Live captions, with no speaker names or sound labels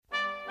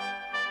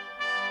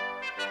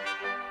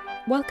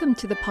Welcome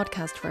to the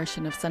podcast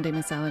version of Sunday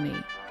Miscellany,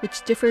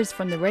 which differs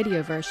from the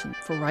radio version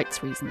for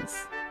rights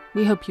reasons.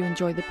 We hope you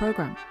enjoy the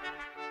programme.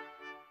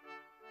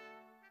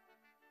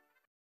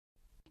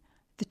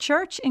 The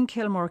church in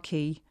Kilmore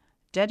Quay,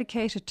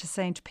 dedicated to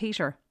St.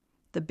 Peter,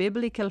 the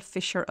biblical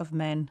fisher of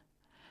men,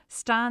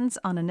 stands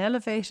on an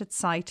elevated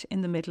site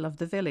in the middle of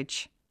the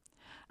village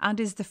and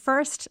is the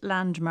first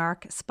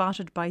landmark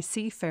spotted by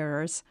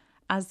seafarers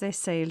as they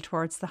sail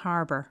towards the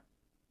harbour.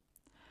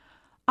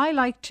 I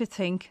like to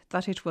think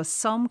that it was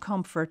some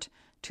comfort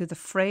to the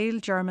frail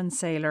German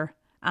sailor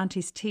and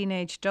his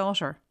teenage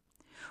daughter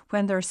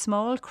when their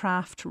small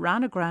craft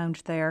ran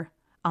aground there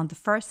on the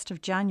 1st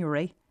of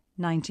January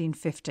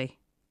 1950.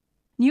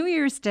 New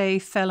Year's Day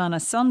fell on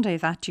a Sunday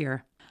that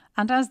year,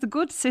 and as the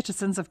good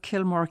citizens of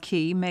Kilmore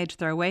Quay made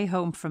their way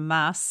home from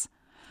Mass,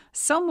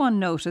 someone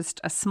noticed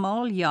a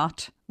small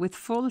yacht with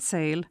full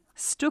sail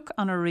stuck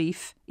on a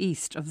reef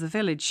east of the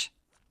village.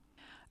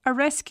 A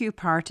rescue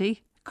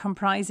party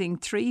comprising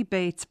 3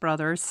 Bates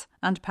brothers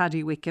and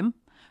Paddy Wickham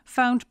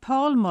found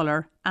Paul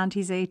Muller and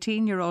his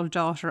 18-year-old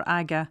daughter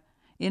Aga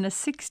in a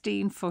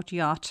 16-foot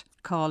yacht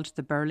called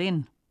the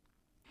Berlin.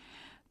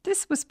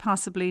 This was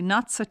possibly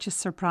not such a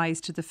surprise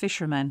to the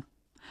fishermen,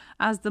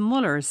 as the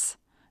Mullers,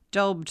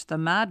 dubbed the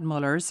Mad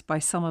Mullers by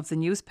some of the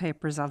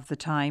newspapers of the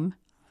time,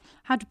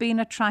 had been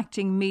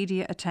attracting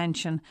media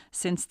attention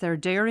since their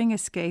daring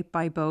escape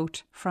by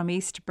boat from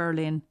East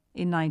Berlin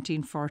in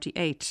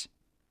 1948.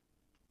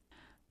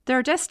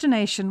 Their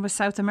destination was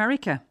South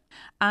America,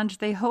 and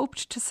they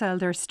hoped to sell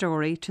their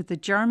story to the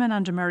German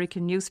and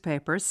American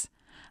newspapers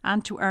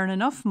and to earn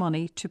enough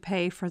money to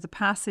pay for the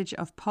passage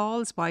of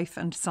Paul's wife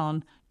and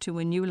son to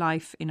a new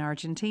life in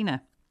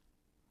Argentina.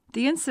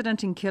 The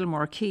incident in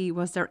Kilmore Quay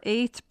was their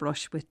 8th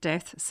brush with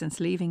death since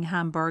leaving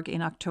Hamburg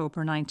in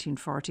October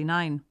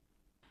 1949.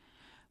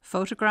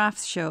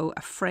 Photographs show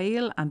a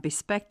frail and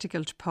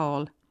bespectacled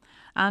Paul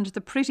and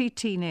the pretty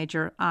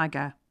teenager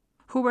Aga,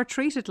 who were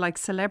treated like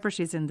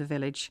celebrities in the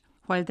village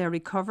while they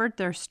recovered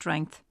their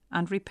strength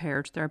and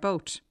repaired their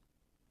boat.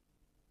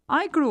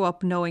 I grew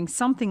up knowing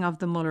something of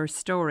the Mullers'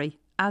 story,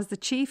 as the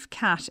chief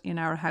cat in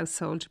our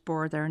household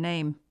bore their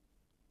name.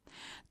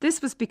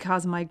 This was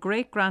because my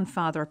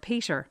great-grandfather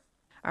Peter,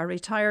 a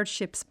retired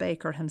ship's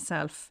baker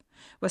himself,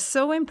 was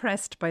so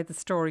impressed by the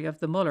story of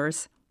the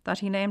Mullers that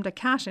he named a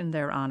cat in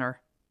their honour.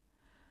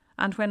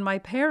 And when my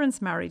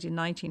parents married in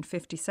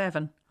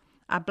 1957,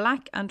 a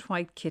black and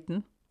white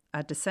kitten,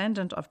 a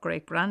descendant of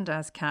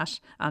great-granddad's cat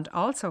and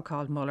also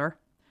called Muller,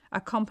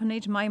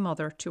 accompanied my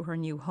mother to her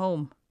new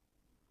home.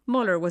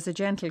 Muller was a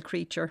gentle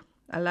creature,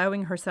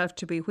 allowing herself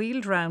to be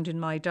wheeled round in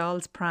my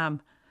doll's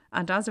pram,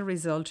 and as a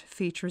result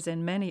features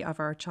in many of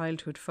our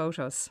childhood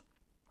photos.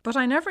 But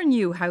I never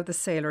knew how the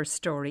sailor's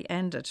story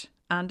ended,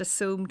 and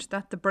assumed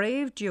that the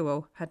brave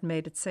duo had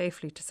made it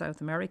safely to South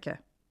America.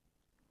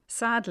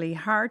 Sadly,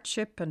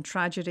 hardship and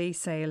tragedy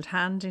sailed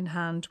hand in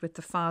hand with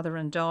the father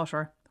and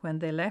daughter when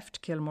they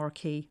left Kilmore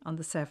Quay on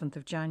the 7th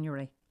of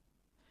January.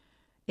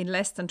 In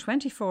less than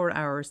 24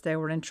 hours they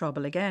were in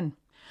trouble again,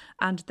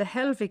 and the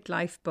Helvig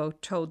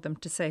lifeboat towed them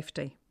to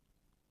safety.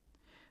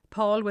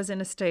 Paul was in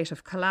a state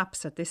of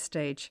collapse at this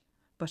stage,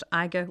 but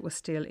Aga was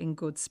still in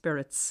good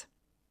spirits.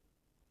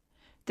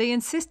 They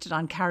insisted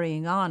on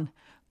carrying on,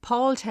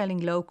 Paul telling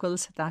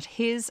locals that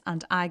his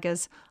and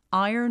Aga's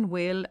iron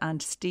will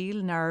and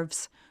steel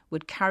nerves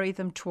would carry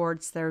them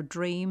towards their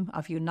dream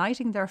of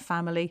uniting their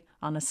family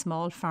on a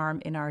small farm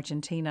in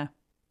Argentina.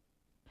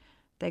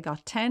 They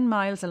got 10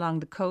 miles along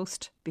the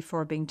coast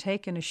before being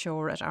taken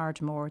ashore at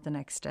Ardmore the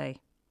next day.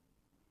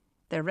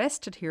 They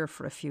rested here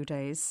for a few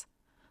days,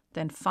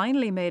 then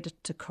finally made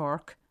it to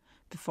Cork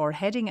before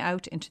heading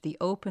out into the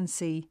open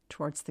sea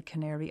towards the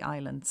Canary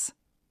Islands.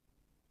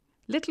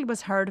 Little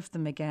was heard of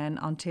them again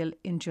until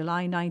in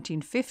July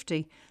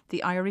 1950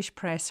 the Irish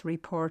press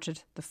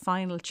reported the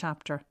final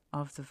chapter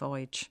of the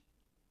voyage.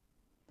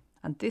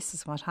 And this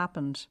is what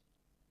happened.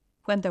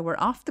 When they were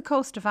off the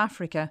coast of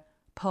Africa,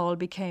 Paul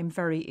became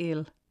very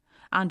ill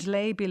and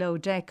lay below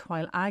deck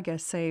while Aga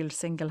sailed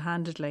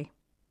single-handedly.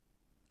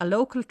 A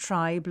local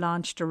tribe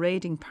launched a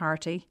raiding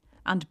party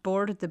and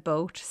boarded the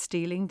boat,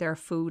 stealing their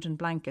food and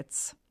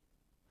blankets.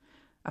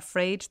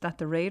 Afraid that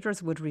the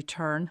raiders would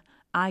return,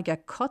 Aga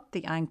cut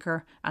the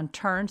anchor and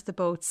turned the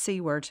boat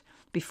seaward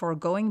before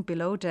going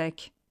below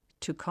deck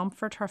to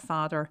comfort her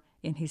father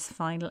in his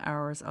final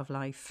hours of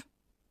life.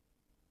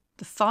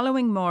 The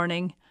following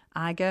morning,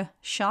 Aga,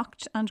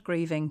 shocked and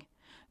grieving,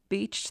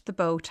 beached the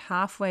boat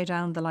halfway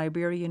down the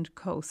Liberian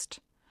coast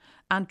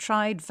and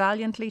tried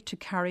valiantly to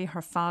carry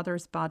her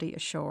father's body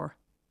ashore.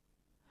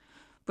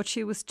 But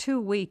she was too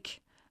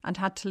weak and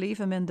had to leave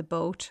him in the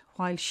boat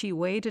while she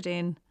waded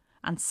in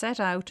and set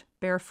out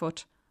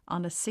barefoot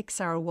on a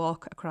 6-hour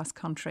walk across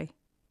country.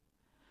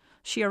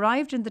 She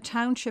arrived in the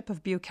township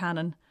of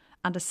Buchanan,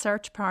 and a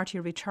search party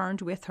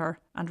returned with her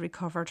and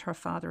recovered her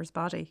father's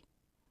body.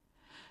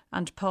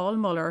 And Paul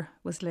Muller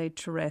was laid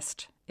to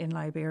rest in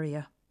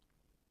Liberia.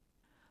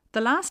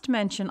 The last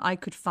mention I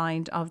could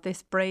find of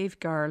this brave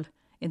girl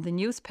in the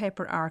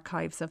newspaper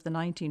archives of the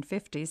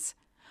 1950s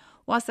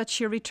was that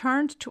she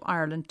returned to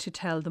Ireland to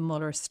tell the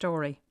Mullers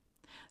story,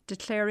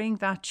 declaring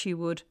that she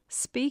would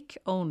speak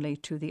only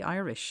to the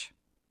Irish.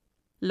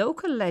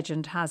 Local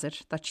legend has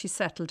it that she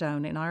settled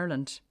down in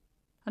Ireland.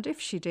 And if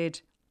she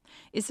did,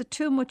 is it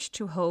too much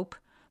to hope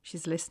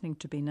she's listening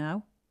to me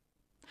now?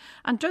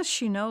 And does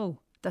she know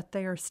that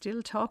they are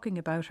still talking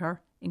about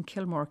her in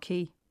Kilmore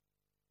Quay?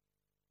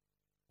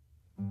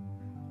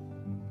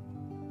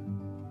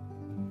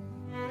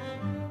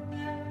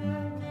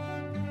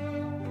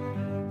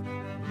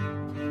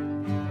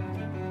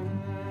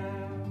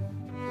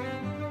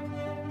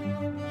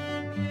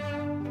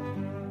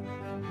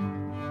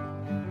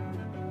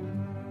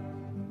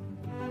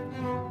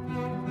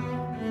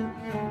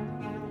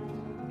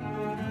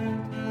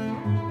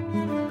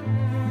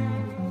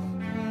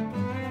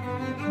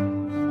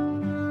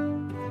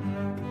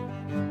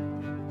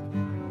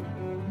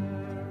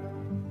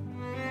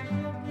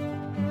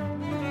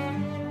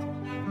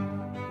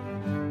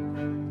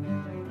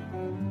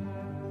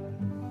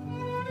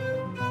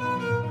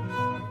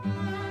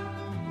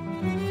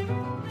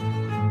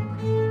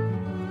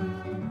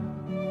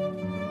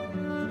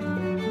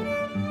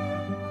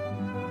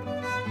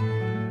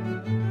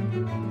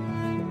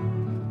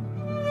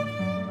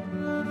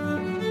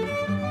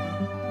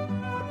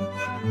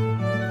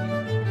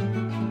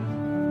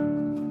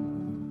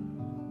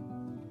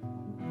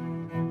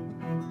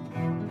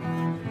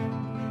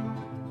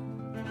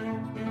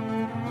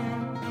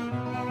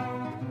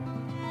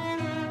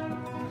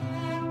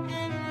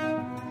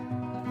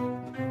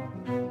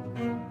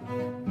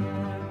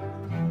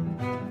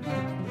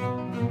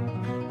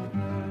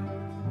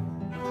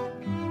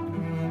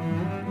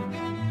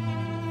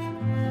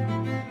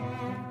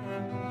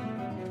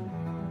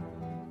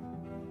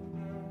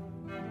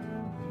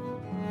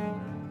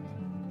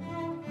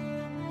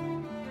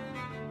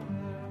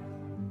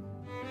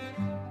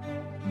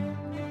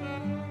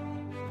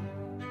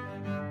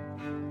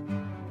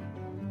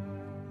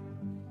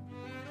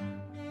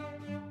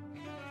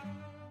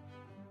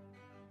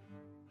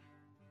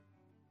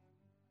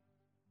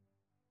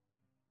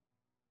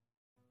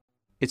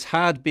 It's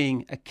hard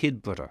being a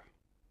kid brother.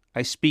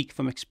 I speak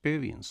from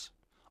experience.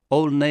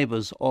 Old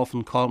neighbours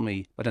often call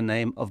me by the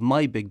name of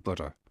my big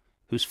brother,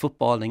 whose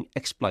footballing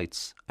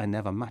exploits I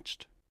never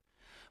matched.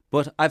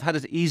 But I've had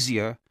it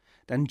easier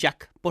than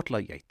Jack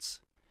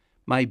Yeats.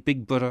 My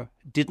big brother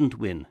didn't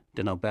win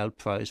the Nobel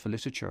Prize for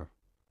Literature,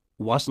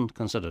 wasn't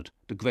considered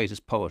the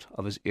greatest poet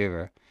of his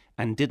era,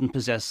 and didn't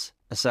possess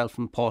a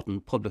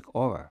self-important public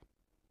aura.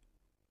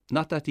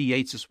 Not that the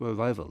Yeatses were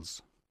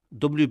rivals.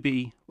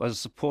 WB was a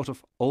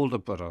supportive older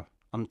brother,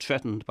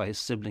 unthreatened by his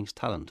siblings'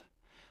 talent.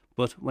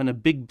 But when a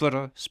big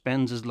brother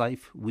spends his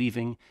life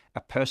weaving a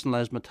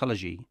personalised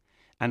mythology,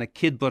 and a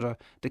kid brother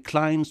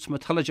declines to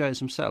mythologise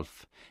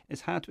himself,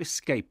 it's hard to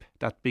escape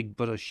that big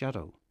brother's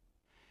shadow.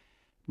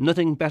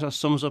 Nothing better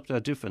sums up their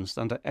difference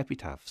than their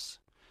epitaphs.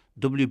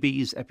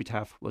 WB's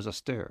epitaph was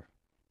austere.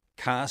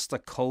 Cast a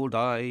cold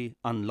eye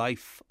on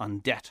life,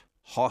 on death,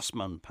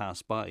 horsemen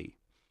pass by.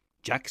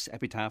 Jack's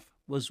epitaph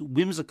was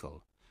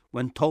whimsical,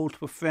 when told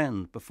to a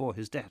friend before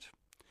his death.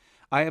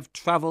 I have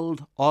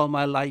travelled all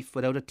my life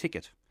without a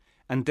ticket,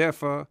 and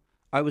therefore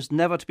I was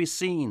never to be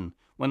seen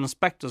when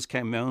inspectors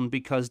came round,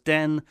 because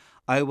then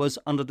I was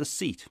under the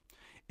seat.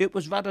 It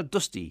was rather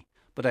dusty,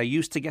 but I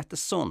used to get the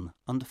sun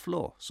on the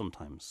floor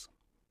sometimes.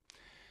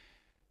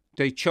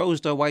 They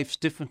chose their wives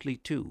differently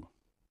too.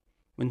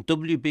 When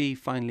WB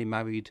finally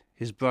married,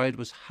 his bride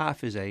was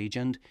half his age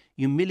and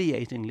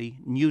humiliatingly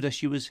knew that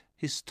she was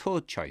his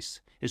third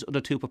choice, his other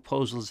two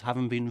proposals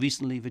having been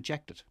recently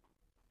rejected.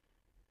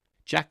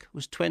 Jack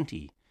was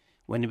 20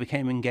 when he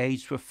became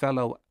engaged to a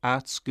fellow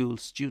art school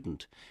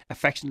student,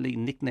 affectionately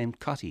nicknamed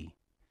Cotty.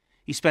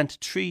 He spent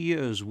 3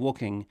 years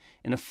working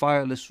in a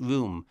fireless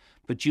room,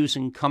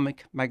 producing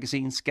comic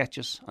magazine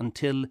sketches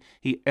until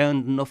he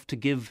earned enough to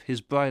give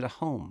his bride a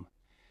home.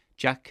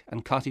 Jack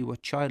and Cotty were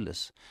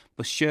childless,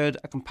 but shared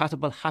a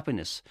compatible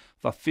happiness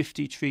for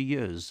 53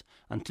 years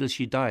until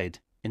she died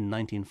in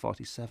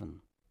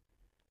 1947.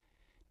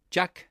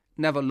 Jack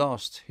never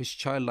lost his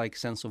childlike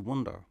sense of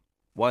wonder.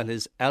 While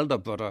his elder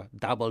brother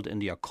dabbled in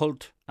the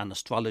occult and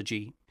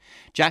astrology,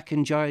 Jack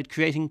enjoyed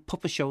creating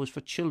puppet shows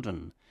for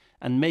children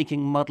and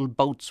making model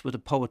boats with the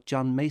poet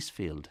John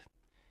Masefield.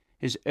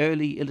 His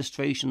early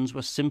illustrations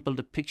were simple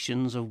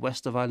depictions of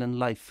West of Ireland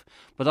life,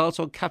 but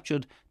also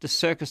captured the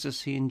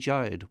circuses he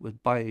enjoyed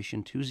with boyish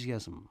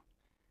enthusiasm.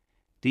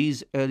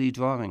 These early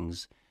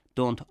drawings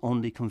don't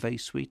only convey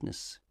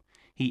sweetness.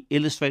 He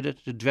illustrated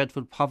the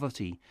dreadful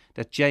poverty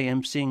that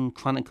J.M. Singh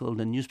chronicled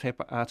in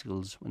newspaper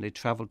articles when they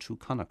travelled through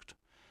Connacht.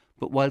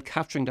 But while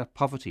capturing that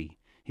poverty,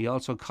 he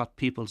also caught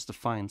people's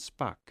defiant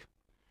spark.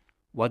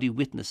 What he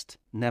witnessed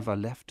never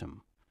left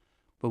him.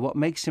 But what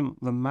makes him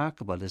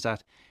remarkable is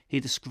that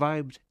he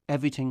described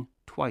everything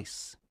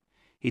twice.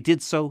 He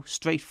did so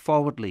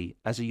straightforwardly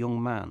as a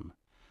young man.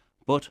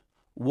 But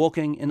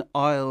walking in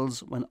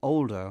aisles when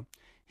older,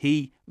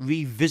 he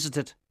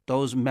revisited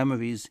those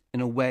memories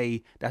in a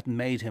way that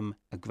made him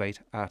a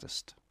great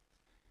artist.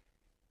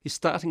 His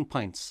starting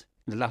points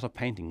in the latter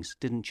paintings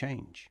didn't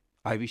change.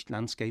 Irish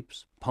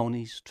landscapes,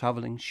 ponies,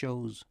 travelling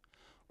shows.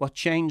 What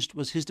changed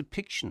was his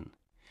depiction.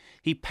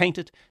 He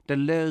painted the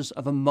layers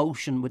of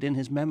emotion within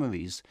his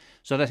memories,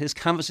 so that his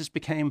canvases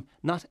became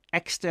not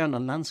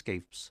external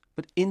landscapes,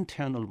 but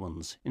internal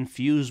ones,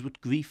 infused with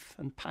grief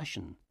and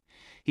passion.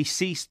 He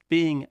ceased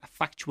being a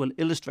factual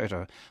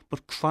illustrator,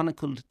 but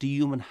chronicled the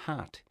human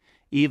heart,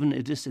 even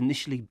if this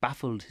initially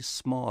baffled his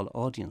small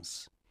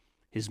audience.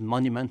 His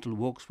monumental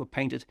works were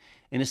painted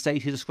in a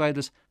state he described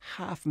as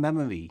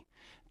half-memory,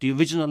 the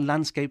original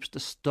landscapes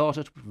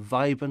distorted with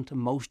vibrant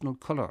emotional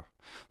colour,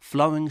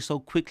 flowing so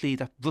quickly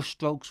that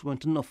brushstrokes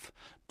weren't enough.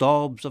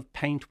 Daubs of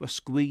paint were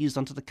squeezed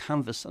onto the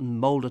canvas and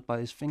moulded by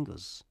his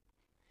fingers.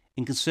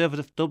 In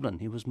conservative Dublin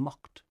he was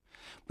mocked,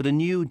 but a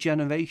new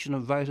generation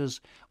of writers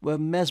were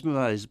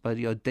mesmerised by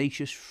the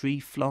audacious,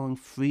 free-flowing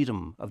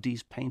freedom of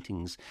these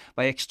paintings,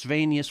 by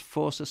extraneous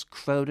forces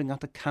crowding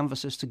onto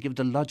canvases to give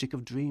the logic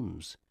of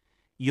dreams.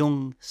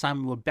 Young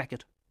Samuel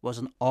Beckett was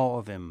in awe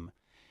of him.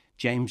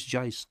 James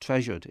Joyce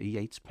treasured a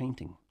Yeats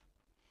painting.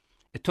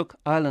 It took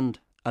Ireland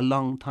a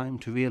long time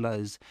to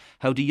realise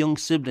how the young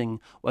sibling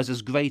was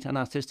as great an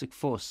artistic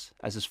force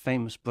as his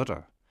famous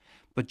brother,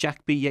 but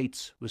Jack B.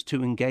 Yeats was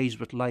too engaged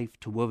with life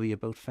to worry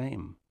about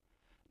fame.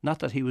 Not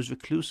that he was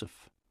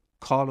reclusive.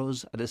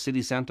 Callers at a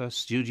city centre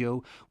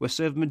studio were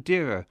served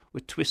Madeira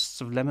with twists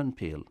of lemon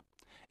peel.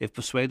 If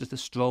persuaded to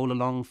stroll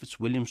along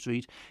Fitzwilliam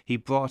Street, he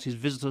brought his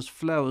visitors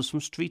flowers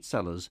from street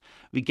sellers,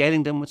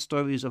 regaling them with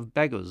stories of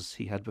beggars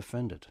he had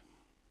befriended.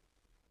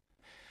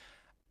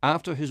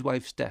 After his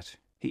wife's death,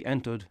 he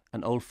entered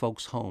an old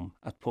folks' home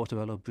at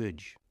Portobello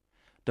Bridge.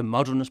 The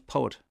modernist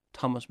poet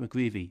Thomas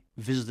McGreevy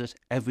visited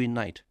every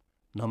night,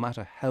 no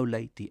matter how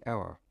late the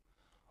hour.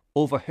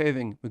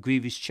 Overhearing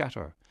McGreevy's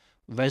chatter,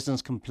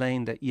 residents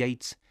complained that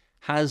Yeats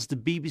has the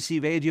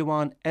BBC radio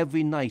on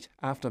every night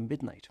after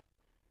midnight.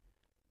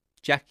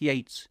 Jack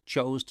Yeats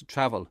chose to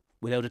travel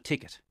without a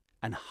ticket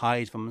and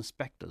hide from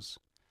inspectors,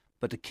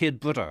 but the kid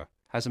brother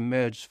has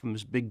emerged from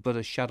his big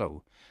brother's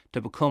shadow to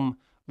become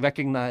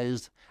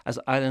recognised as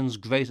Ireland's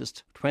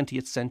greatest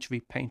 20th century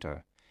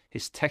painter,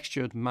 his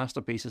textured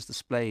masterpieces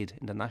displayed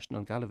in the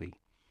National Gallery.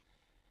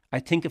 I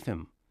think of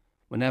him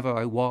whenever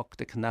I walk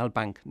the canal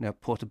bank near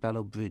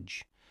Portobello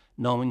Bridge,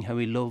 knowing how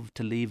he loved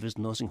to leave his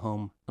nursing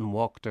home and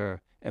walk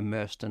there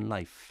immersed in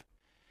life.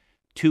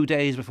 2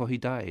 days before he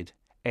died,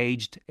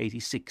 aged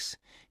 86,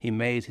 he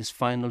made his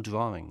final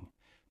drawing,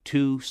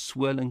 2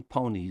 swirling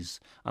ponies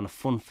on a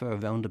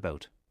funfair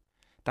roundabout.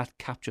 That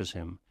captures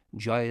him,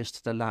 joyous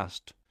to the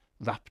last,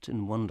 wrapped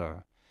in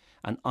wonder,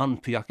 and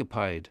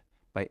unpreoccupied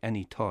by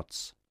any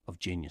thoughts of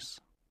genius.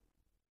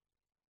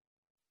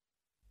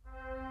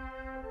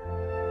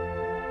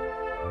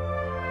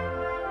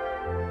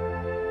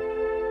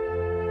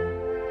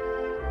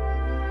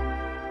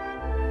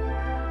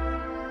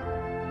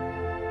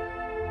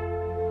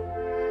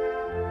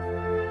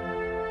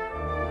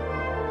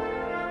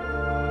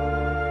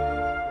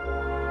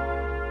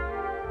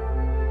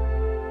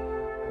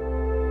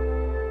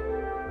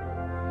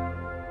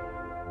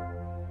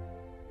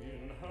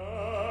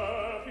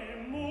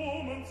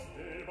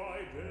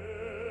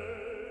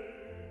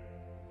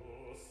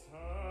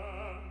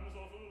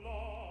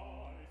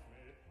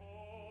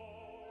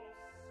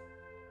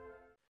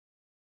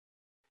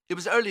 It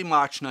was early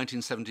March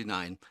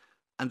 1979,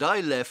 and I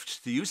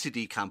left the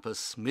UCD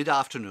campus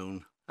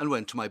mid-afternoon and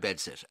went to my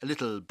bedsit, a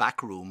little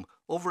back room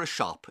over a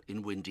shop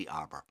in Windy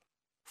Arbour.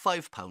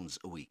 £5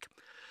 a week.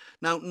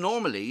 Now,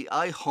 normally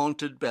I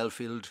haunted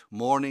Belfield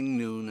morning,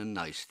 noon and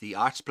night. The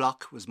Arts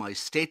Block was my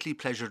stately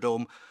pleasure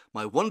dome,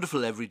 my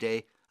wonderful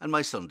everyday and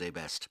my Sunday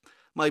best.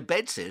 My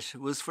bedsit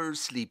was for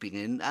sleeping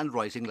in and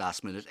writing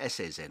last-minute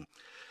essays in.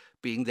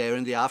 Being there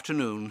in the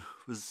afternoon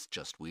was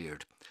just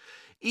weird.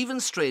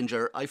 Even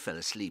stranger, I fell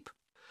asleep.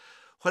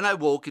 When I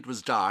woke, it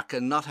was dark,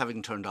 and not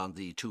having turned on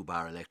the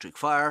 2-bar electric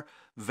fire,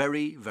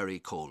 very, very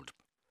cold.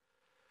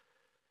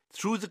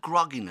 Through the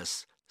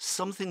grogginess,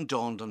 something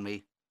dawned on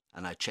me,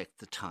 and I checked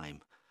the time.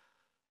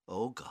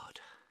 Oh God,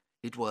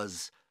 it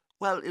was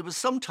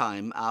some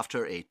time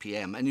after 8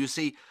 p.m, and you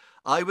see,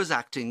 I was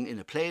acting in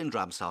a play in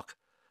Dramstock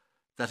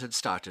that had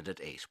started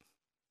at 8.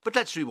 But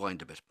let's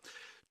rewind a bit.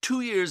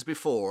 2 years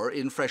before,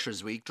 in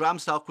Freshers' Week,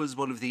 Dramstock was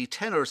one of the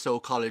 10 or so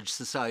college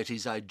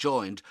societies I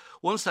joined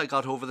once I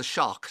got over the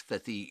shock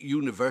that the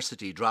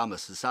University Drama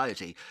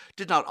Society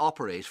did not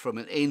operate from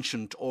an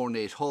ancient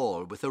ornate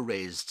hall with a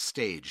raised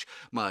stage,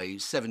 my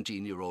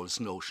 17-year-old's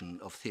notion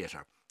of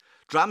theatre.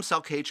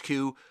 Dramstock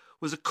HQ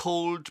was a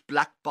cold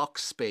black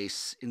box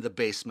space in the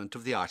basement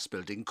of the Arts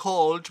Building,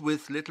 called,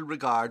 with little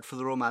regard for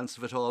the romance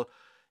of it all,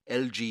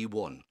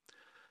 LG1.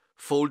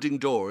 Folding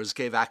doors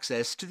gave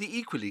access to the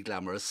equally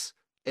glamorous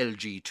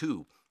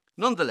LG2.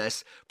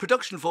 Nonetheless,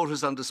 production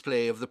photos on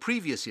display of the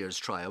previous year's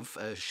triumph,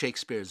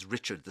 Shakespeare's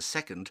Richard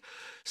II,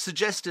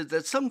 suggested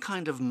that some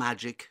kind of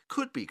magic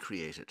could be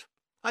created.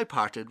 I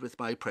parted with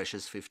my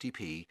precious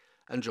 50p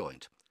and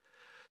joined.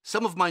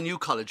 Some of my new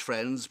college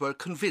friends were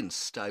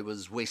convinced I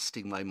was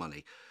wasting my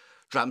money.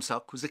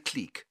 Dramstock was a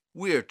clique,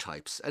 weird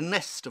types, a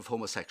nest of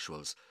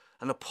homosexuals,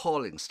 an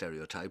appalling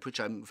stereotype which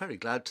I'm very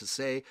glad to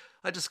say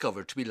I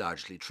discovered to be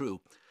largely true.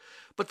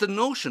 But the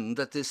notion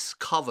that this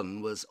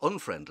coven was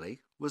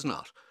unfriendly was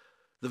not.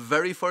 The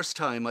very first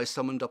time I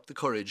summoned up the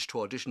courage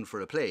to audition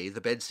for a play, The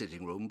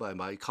Bed-Sitting Room, by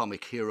my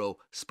comic hero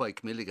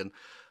Spike Milligan,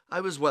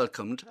 I was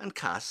welcomed and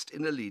cast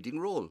in a leading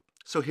role.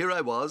 So here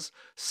I was,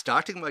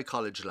 starting my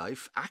college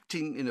life,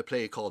 acting in a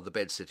play called The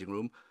Bed-Sitting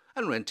Room,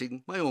 and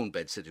renting my own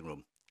bed-sitting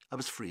room. I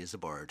was free as a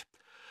bird.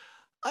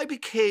 I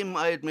became,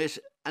 I admit,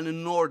 an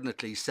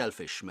inordinately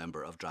selfish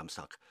member of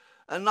Dramstock.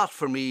 And not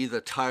for me the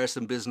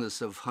tiresome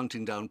business of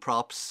hunting down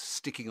props,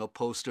 sticking up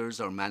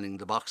posters or manning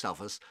the box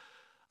office.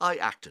 I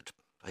acted.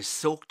 I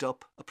soaked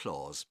up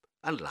applause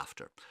and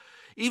laughter.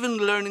 Even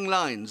learning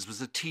lines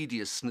was a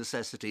tedious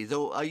necessity,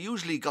 though I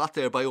usually got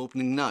there by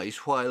opening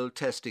night while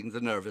testing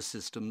the nervous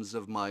systems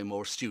of my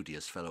more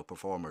studious fellow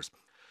performers.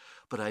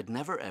 But I'd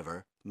never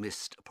ever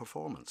missed a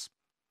performance.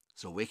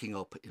 So waking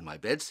up in my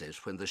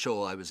bedsit when the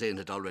show I was in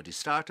had already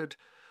started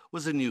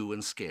was a new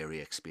and scary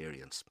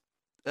experience.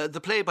 The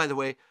play, by the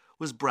way,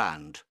 was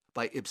Brand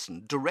by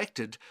Ibsen,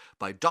 directed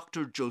by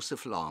Dr.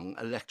 Joseph Long,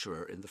 a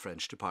lecturer in the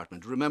French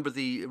department. Remember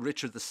the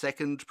Richard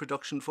II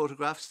production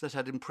photographs that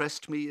had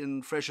impressed me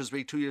in Freshers'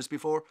 Week 2 years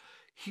before?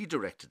 He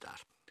directed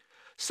that.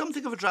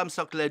 Something of a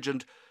Dramstock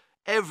legend,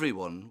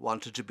 everyone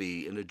wanted to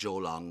be in a Joe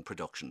Long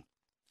production,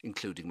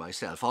 including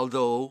myself,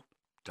 although,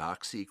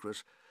 dark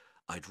secret,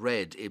 I'd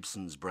read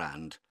Ibsen's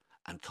Brand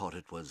and thought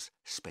it was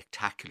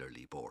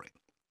spectacularly boring.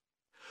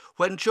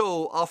 When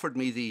Joe offered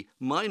me the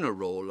minor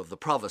role of the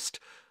provost,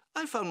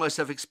 I found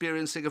myself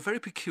experiencing a very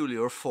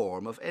peculiar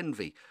form of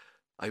envy.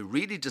 I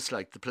really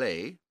disliked the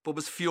play, but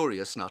was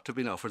furious not to have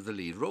been offered the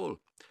lead role.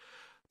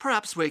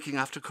 Perhaps waking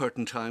after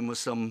curtain time was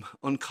some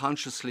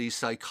unconsciously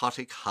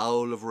psychotic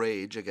howl of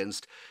rage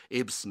against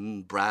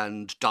Ibsen,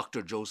 Brand,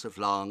 Dr. Joseph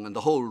Long, and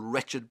the whole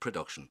wretched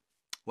production.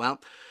 Well,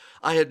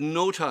 I had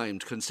no time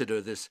to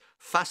consider this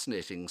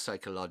fascinating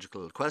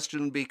psychological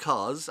question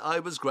because I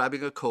was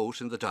grabbing a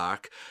coat in the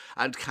dark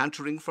and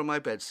cantering from my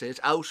bedsit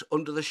out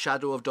under the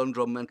shadow of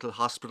Dundrum Mental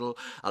Hospital,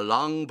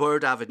 along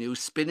Bird Avenue,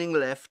 spinning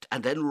left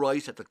and then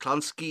right at the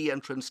Clonskeagh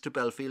entrance to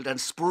Belfield,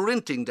 and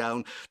sprinting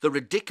down the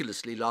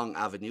ridiculously long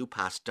avenue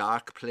past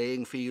dark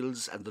playing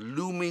fields and the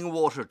looming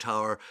water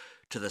tower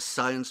to the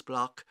science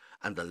block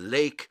and the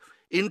lake,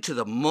 into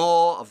the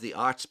maw of the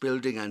arts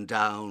building and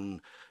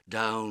down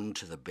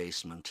to the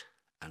basement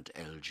and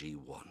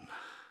LG1.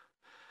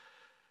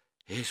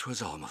 It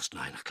was almost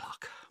 9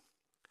 o'clock.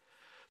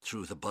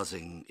 Through the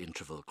buzzing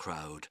interval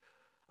crowd,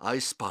 I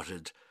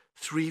spotted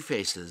 3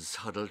 faces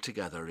huddled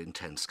together in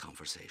tense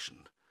conversation.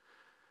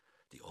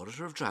 The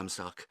auditor of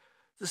Dramstock,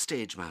 the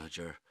stage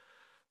manager,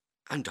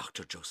 and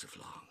Dr. Joseph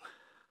Long.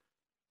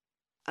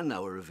 And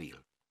now a reveal.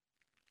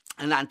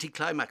 An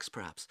anticlimax,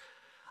 perhaps.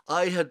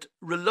 I had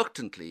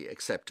reluctantly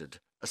accepted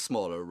a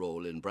smaller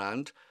role in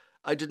Brand.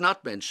 I did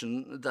not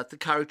mention that the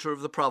character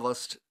of the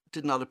provost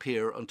did not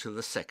appear until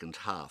the second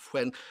half,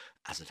 when,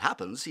 as it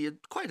happens, he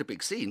had quite a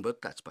big scene,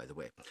 but that's by the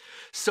way.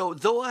 So,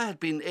 though I had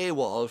been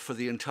AWOL for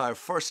the entire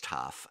first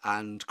half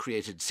and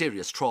created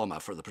serious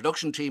trauma for the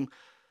production team,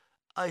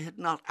 I had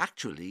not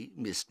actually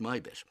missed my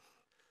bit.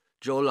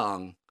 Joe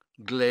Long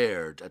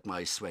glared at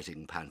my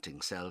sweating,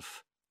 panting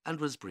self and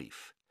was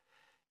brief.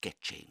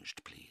 "Get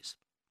changed, please."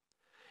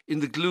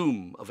 In the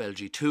gloom of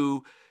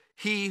LG2,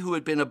 he who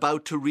had been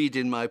about to read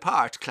in my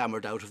part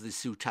clambered out of the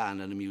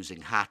soutane and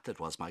amusing hat that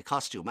was my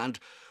costume, and,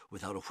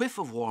 without a whiff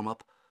of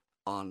warm-up,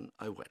 on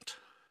I went.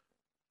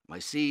 My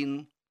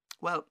scene,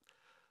 well,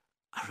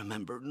 I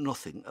remember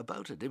nothing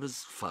about it. It was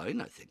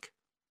fine, I think.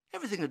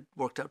 Everything had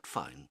worked out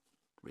fine,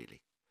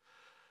 really.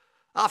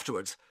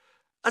 Afterwards,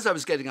 as I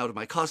was getting out of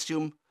my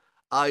costume,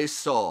 I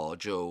saw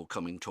Joe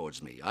coming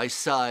towards me. I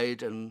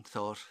sighed and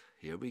thought,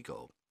 here we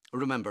go.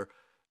 Remember,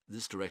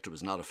 this director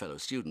was not a fellow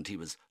student. He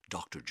was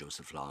Dr.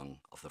 Joseph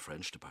Long of the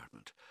French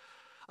department.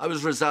 I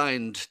was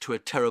resigned to a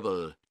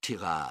terrible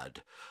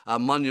tirade, a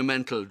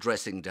monumental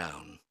dressing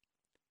down.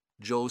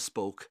 Joe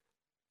spoke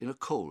in a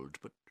cold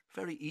but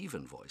very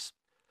even voice.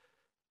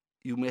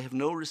 "You may have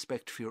no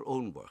respect for your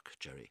own work,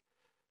 Gerry,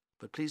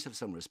 but please have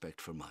some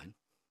respect for mine."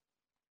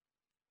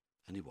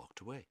 And he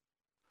walked away.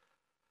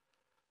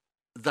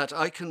 That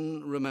I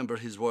can remember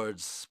his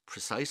words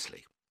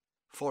precisely,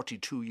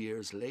 42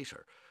 years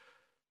later,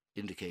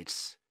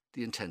 indicates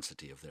the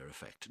intensity of their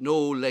effect. No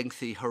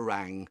lengthy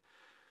harangue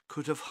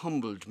could have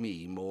humbled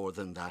me more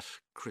than that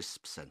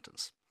crisp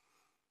sentence.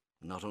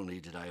 Not only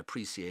did I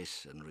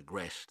appreciate and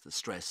regret the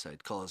stress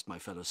I'd caused my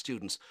fellow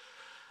students,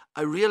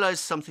 I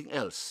realised something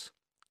else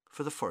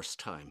for the first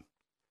time.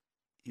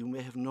 "You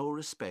may have no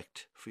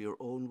respect for your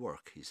own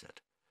work," he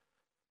said.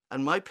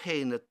 And my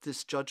pain at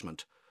this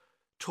judgment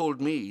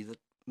told me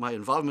that my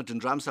involvement in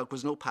Dramstock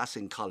was no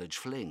passing college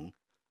fling,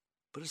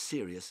 but a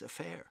serious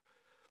affair.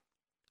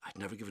 I'd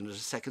never given it a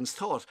second's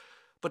thought,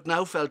 but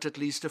now felt at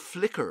least a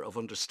flicker of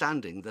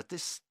understanding that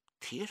this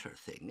theatre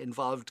thing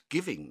involved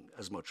giving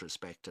as much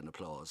respect and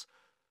applause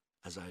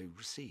as I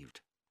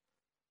received.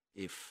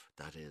 If,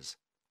 that is,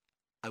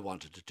 I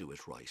wanted to do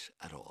it right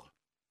at all.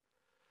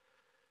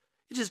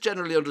 It is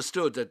generally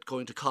understood that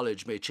going to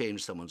college may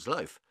change someone's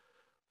life.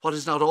 What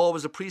is not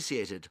always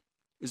appreciated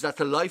is that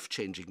the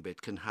life-changing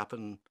bit can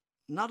happen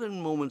not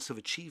in moments of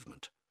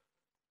achievement,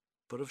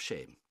 but of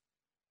shame.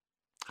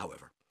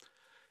 However,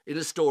 in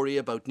a story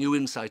about new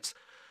insights,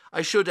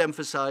 I should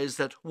emphasise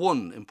that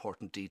one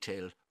important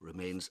detail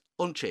remains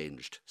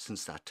unchanged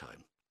since that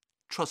time.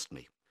 Trust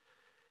me,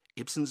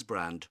 Ibsen's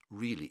brand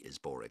really is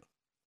boring.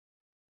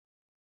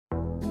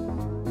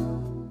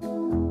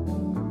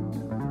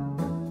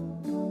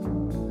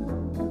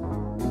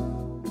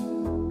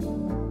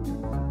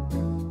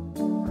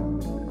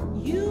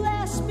 You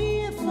ask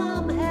me if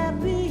I'm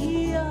happy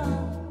here,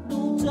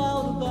 no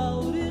doubt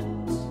about it.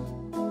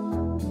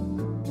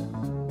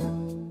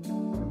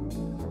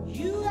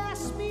 You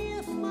ask me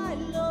if my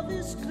love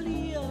is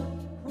clear,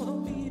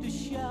 want me to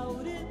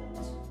shout it.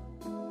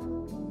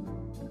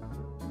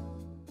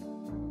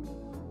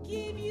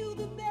 Give you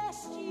the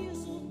best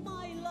years of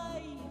my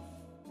life.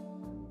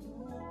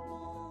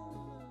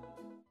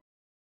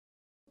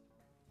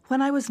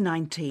 When I was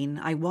 19,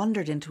 I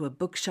wandered into a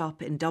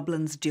bookshop in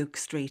Dublin's Duke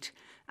Street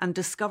and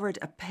discovered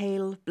a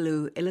pale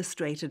blue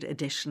illustrated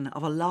edition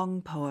of a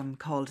long poem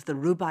called The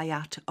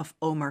Rubaiyat of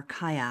Omar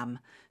Khayyam,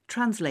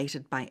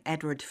 translated by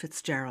Edward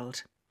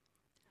Fitzgerald.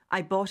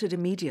 I bought it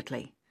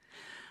immediately.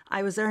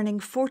 I was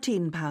earning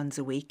 £14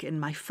 a week in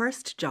my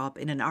first job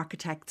in an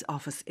architect's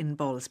office in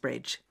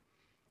Ballsbridge.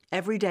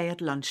 Every day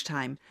at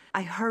lunchtime,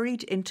 I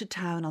hurried into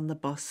town on the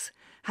bus,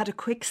 had a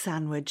quick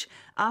sandwich,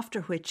 after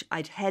which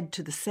I'd head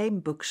to the same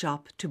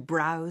bookshop to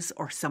browse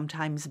or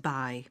sometimes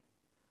buy.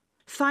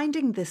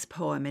 Finding this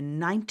poem in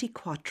 90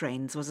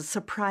 quatrains was a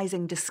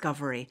surprising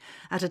discovery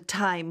at a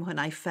time when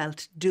I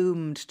felt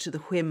doomed to the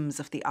whims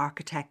of the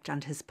architect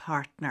and his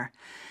partner,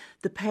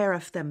 the pair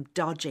of them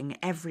dodging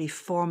every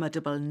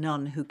formidable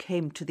nun who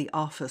came to the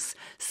office,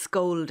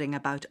 scolding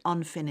about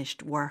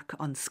unfinished work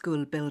on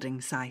school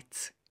building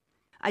sites.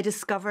 I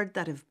discovered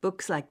that if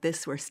books like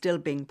this were still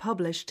being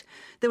published,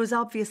 there was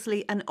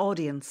obviously an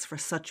audience for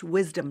such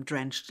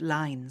wisdom-drenched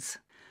lines.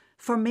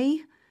 For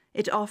me,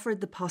 it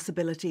offered the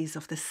possibilities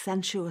of the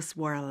sensuous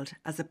world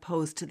as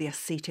opposed to the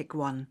ascetic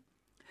one,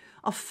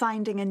 of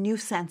finding a new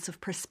sense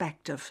of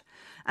perspective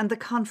and the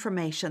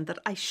confirmation that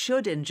I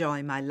should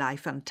enjoy my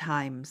life and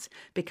times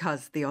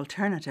because the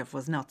alternative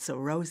was not so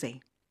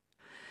rosy.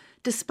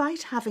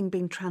 Despite having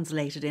been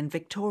translated in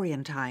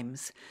Victorian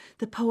times,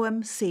 the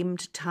poem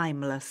seemed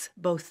timeless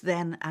both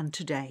then and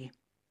today.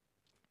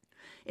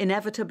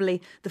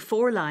 Inevitably, the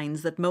 4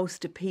 lines that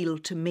most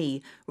appealed to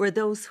me were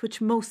those which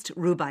most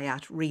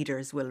Rubaiyat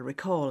readers will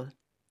recall.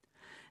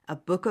 A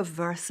book of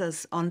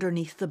verses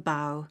underneath the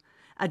bough,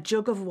 a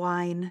jug of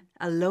wine,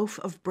 a loaf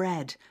of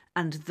bread,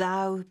 and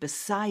thou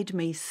beside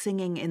me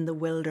singing in the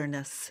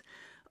wilderness,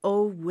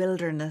 O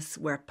wilderness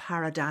where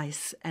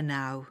paradise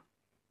enow.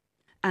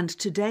 And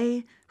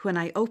today, when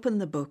I open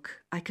the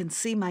book, I can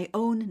see my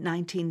own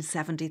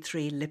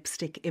 1973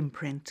 lipstick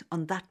imprint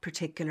on that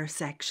particular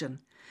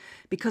section,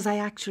 because I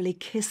actually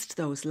kissed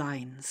those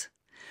lines.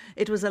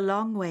 It was a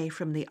long way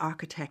from the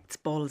architect's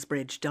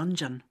Ballsbridge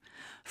dungeon,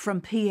 from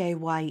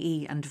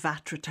PAYE and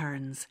VAT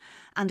returns,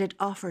 and it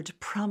offered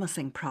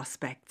promising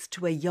prospects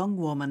to a young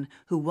woman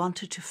who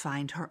wanted to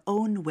find her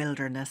own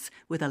wilderness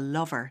with a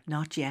lover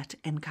not yet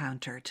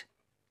encountered.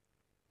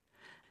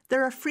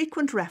 There are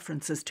frequent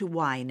references to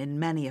wine in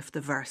many of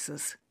the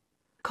verses.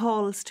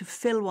 Calls to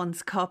fill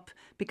one's cup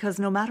because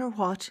no matter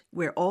what,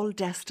 we're all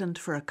destined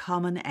for a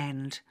common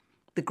end.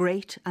 The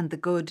great and the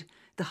good,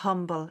 the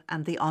humble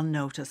and the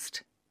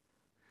unnoticed.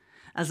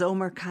 As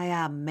Omar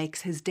Khayyam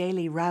makes his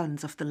daily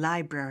rounds of the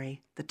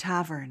library, the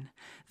tavern,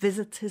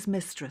 visits his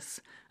mistress,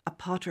 a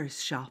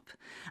potter's shop,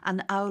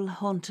 an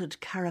owl-haunted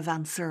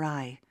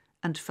caravanserai,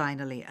 and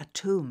finally a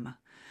tomb,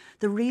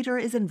 the reader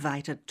is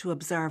invited to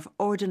observe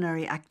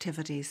ordinary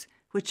activities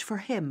which for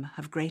him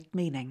have great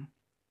meaning.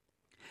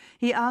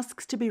 He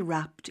asks to be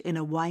wrapped in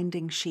a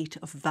winding sheet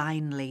of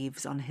vine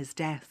leaves on his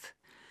death,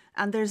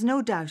 and there's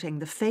no doubting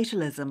the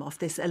fatalism of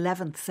this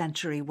 11th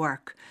century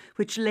work,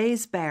 which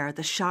lays bare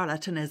the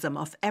charlatanism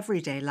of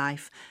everyday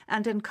life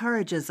and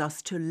encourages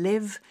us to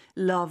live,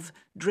 love,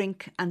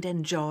 drink and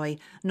enjoy,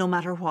 no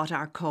matter what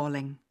our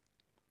calling.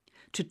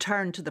 To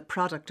turn to the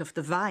product of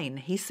the vine,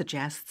 he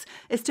suggests,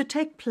 is to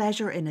take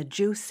pleasure in a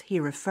juice he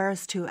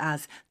refers to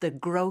as the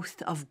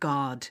growth of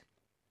God.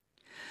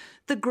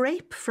 The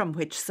grape from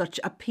which such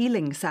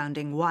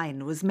appealing-sounding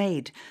wine was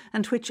made,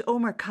 and which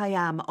Omar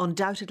Khayyam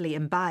undoubtedly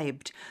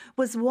imbibed,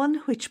 was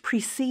one which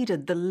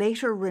preceded the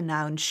later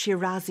renowned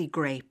Shirazi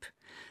grape,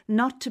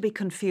 not to be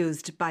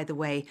confused, by the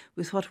way,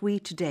 with what we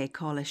today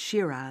call a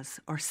Shiraz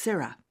or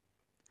Syrah.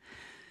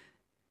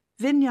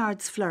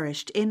 Vineyards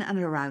flourished in and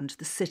around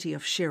the city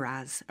of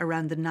Shiraz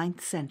around the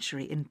 9th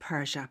century in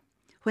Persia,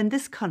 when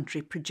this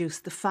country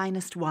produced the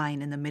finest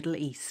wine in the Middle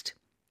East.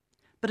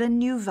 But a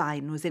new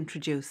vine was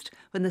introduced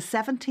when the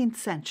 17th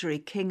century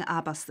King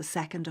Abbas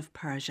II of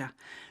Persia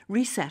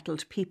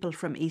resettled people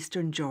from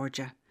eastern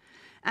Georgia,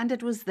 and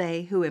it was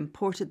they who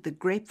imported the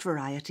grape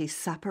variety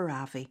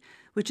Saperavi,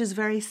 which is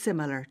very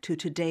similar to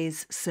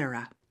today's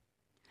Syrah.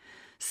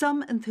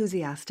 Some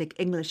enthusiastic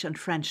English and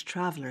French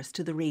travellers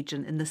to the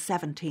region in the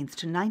 17th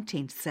to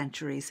 19th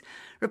centuries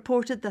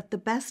reported that the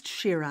best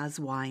Shiraz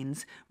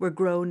wines were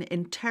grown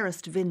in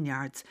terraced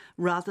vineyards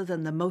rather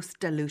than the most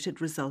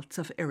diluted results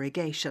of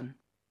irrigation.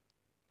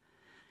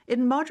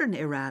 In modern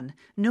Iran,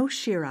 no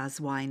Shiraz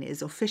wine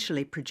is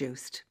officially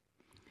produced.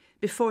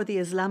 Before the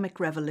Islamic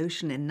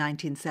Revolution in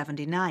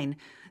 1979,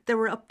 there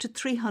were up to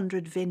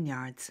 300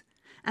 vineyards,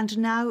 and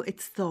now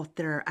it's thought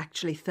there are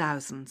actually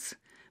thousands.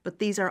 But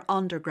these are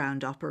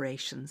underground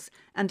operations,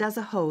 and as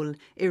a whole,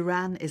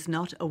 Iran is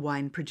not a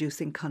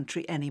wine-producing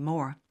country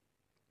anymore.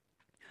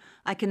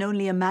 I can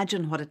only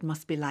imagine what it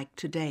must be like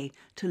today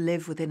to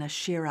live within a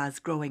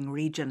Shiraz-growing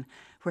region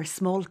where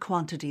small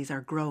quantities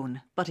are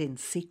grown, but in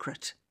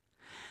secret.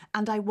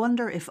 And I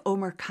wonder if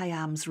Omar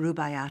Khayyam's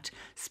Rubaiyat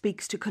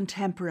speaks to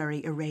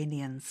contemporary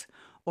Iranians,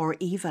 or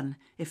even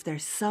if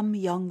there's some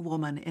young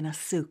woman in a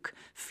souk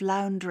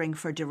floundering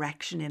for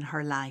direction in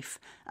her life,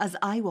 as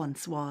I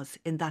once was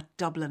in that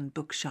Dublin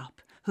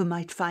bookshop, who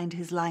might find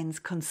his lines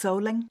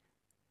consoling.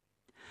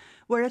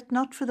 Were it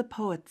not for the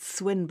poets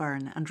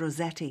Swinburne and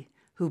Rossetti,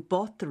 who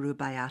bought the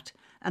Rubaiyat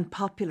and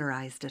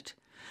popularised it,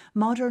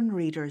 modern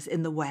readers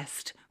in the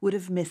West would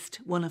have missed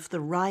one of the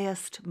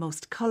wryest,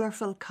 most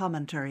colourful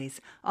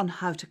commentaries on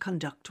how to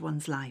conduct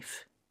one's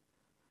life.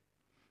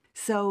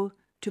 So,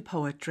 to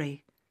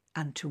poetry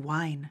and to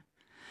wine.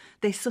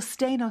 They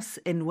sustain us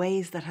in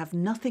ways that have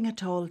nothing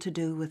at all to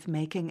do with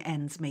making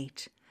ends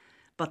meet.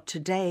 But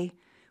today,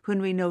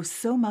 when we know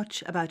so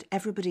much about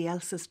everybody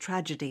else's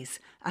tragedies,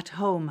 at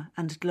home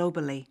and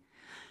globally,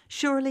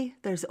 surely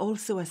there's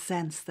also a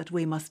sense that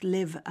we must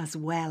live as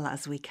well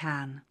as we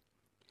can.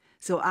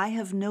 So I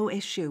have no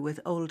issue with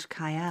old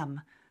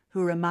Khayyam,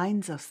 who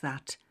reminds us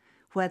that,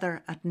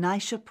 whether at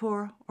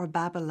Naishapur or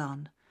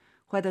Babylon,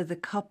 whether the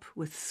cup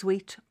with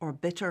sweet or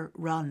bitter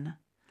run,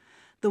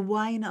 the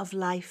wine of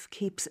life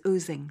keeps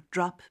oozing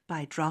drop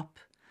by drop,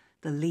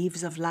 the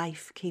leaves of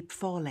life keep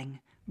falling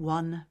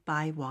one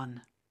by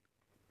one.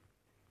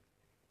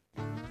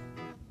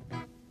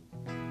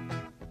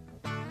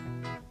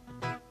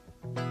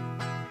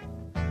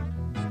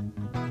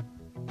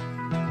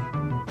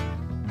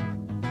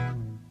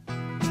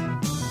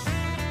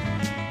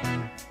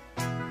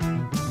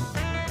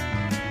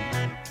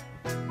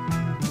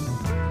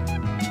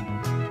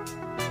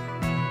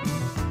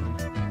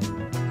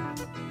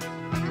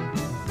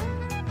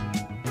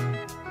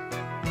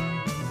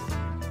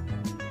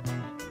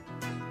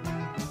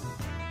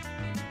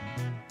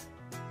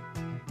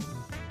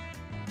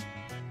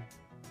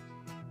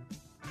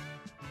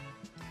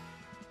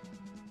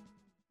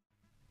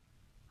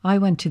 I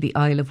went to the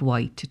Isle of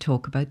Wight to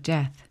talk about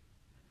death.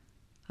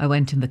 I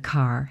went in the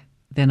car,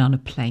 then on a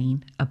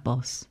plane, a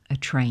bus, a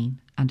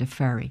train and a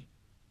ferry.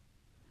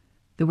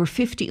 There were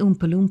 50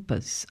 Oompa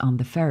Loompas on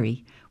the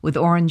ferry with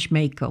orange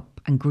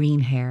makeup and green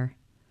hair.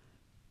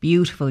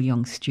 Beautiful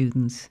young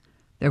students,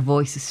 their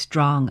voices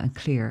strong and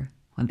clear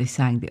when they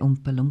sang the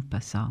Oompa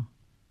Loompa song.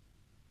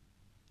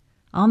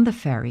 On the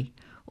ferry,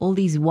 all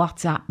these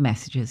WhatsApp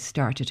messages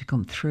started to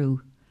come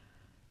through.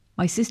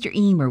 My sister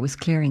Emer was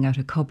clearing out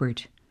a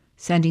cupboard,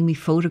 sending me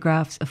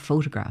photographs of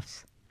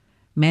photographs,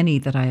 many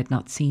that I had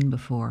not seen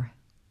before.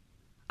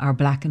 Our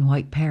black and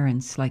white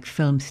parents like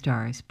film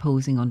stars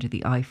posing under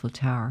the Eiffel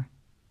Tower.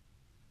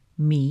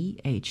 Me,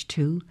 age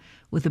 2,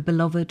 with a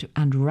beloved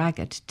and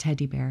ragged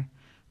teddy bear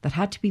that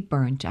had to be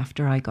burnt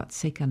after I got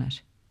sick on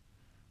it.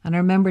 And I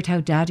remembered how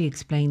Daddy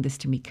explained this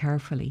to me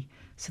carefully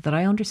so that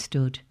I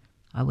understood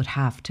I would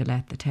have to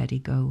let the teddy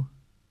go.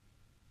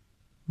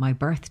 My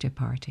birthday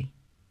party.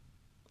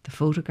 The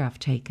photograph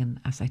taken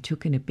as I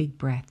took in a big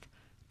breath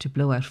to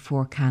blow out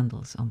 4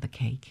 candles on the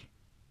cake.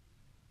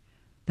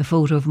 The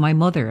photo of my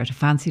mother at a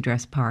fancy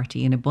dress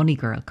party in a bunny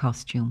girl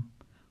costume,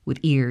 with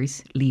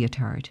ears,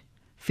 leotard,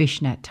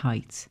 fishnet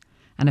tights,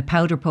 and a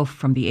powder puff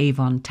from the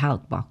Avon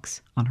talc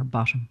box on her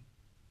bottom.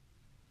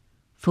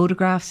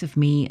 Photographs of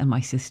me and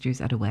my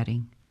sisters at a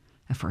wedding,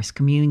 a first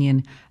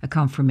communion, a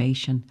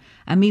confirmation,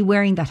 and me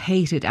wearing that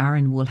hated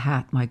Aran wool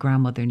hat my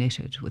grandmother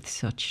knitted with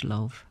such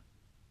love.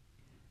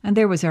 And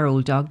there was our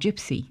old dog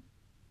Gypsy.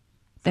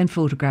 Then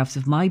photographs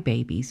of my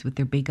babies with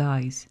their big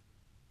eyes.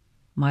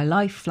 My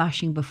life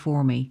flashing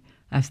before me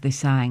as they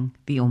sang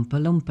the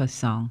Oompa Loompa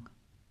song.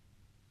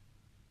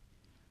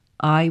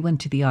 I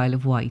went to the Isle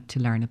of Wight to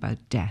learn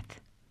about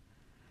death,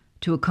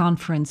 to a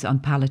conference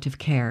on palliative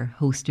care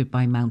hosted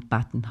by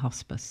Mountbatten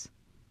Hospice.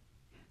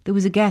 There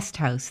was a guest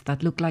house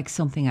that looked like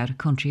something out of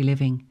country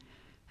living,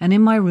 and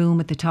in my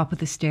room at the top of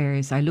the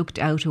stairs I looked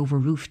out over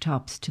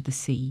rooftops to the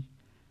sea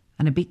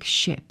and a big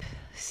ship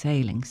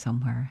sailing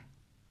somewhere.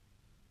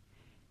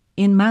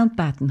 In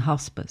Mountbatten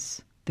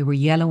Hospice, there were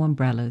yellow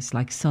umbrellas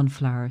like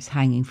sunflowers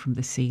hanging from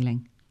the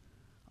ceiling,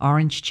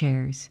 orange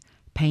chairs,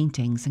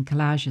 paintings and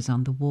collages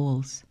on the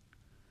walls.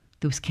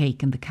 There was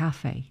cake in the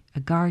cafe,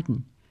 a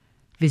garden,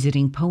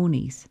 visiting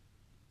ponies,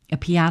 a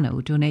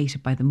piano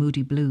donated by the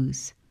Moody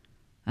Blues,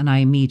 and I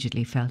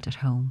immediately felt at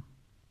home.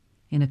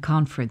 In a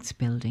conference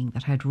building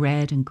that had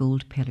red and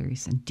gold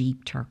pillars and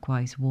deep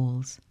turquoise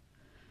walls.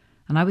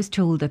 and I was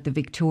told that the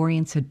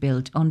Victorians had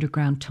built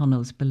underground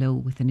tunnels below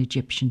with an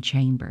Egyptian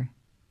chamber.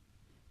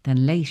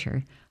 Then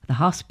later, the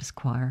hospice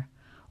choir,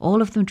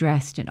 all of them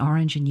dressed in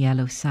orange and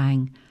yellow,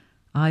 sang,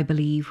 "I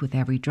believe with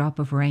every drop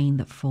of rain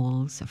that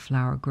falls, a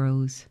flower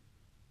grows."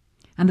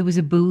 And there was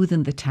a booth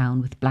in the town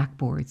with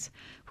blackboards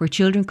where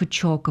children could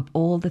chalk up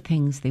all the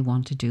things they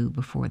want to do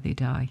before they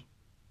die.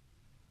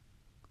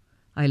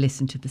 I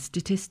listened to the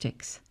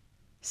statistics.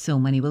 So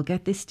many will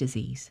get this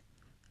disease,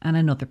 and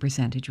another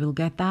percentage will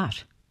get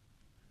that.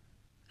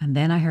 And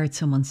then I heard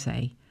someone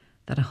say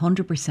that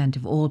 100%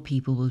 of all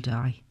people will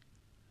die.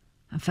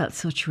 I felt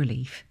such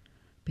relief,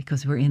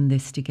 because we're in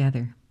this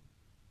together.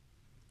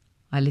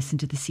 I listened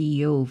to the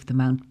CEO of the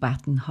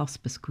Mountbatten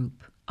Hospice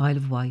Group, Isle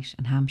of Wight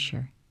and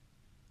Hampshire,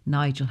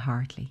 Nigel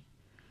Hartley,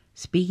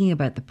 speaking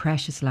about the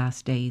precious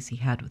last days he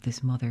had with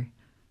his mother,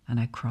 and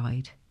I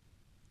cried.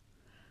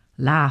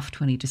 Laughed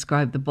when he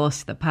described the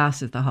bus that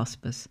passes the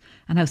hospice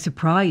and how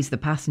surprised the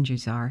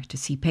passengers are to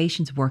see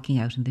patients working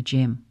out in the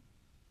gym.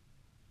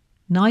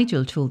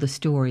 Nigel told the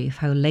story of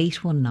how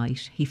late one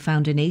night he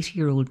found an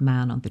 80-year-old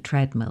man on the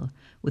treadmill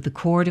with the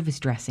cord of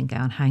his dressing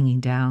gown hanging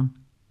down.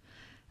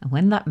 And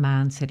when that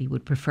man said he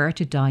would prefer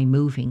to die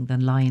moving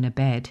than lie in a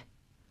bed,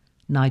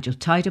 Nigel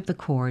tied up the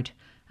cord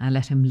and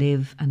let him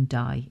live and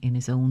die in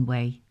his own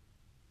way.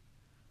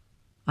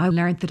 I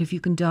learned that if you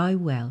can die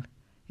well,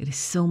 it is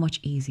so much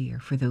easier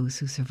for those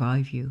who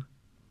survive you.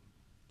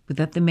 But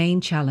that the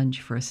main challenge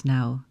for us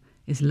now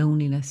is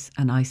loneliness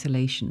and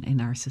isolation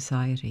in our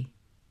society.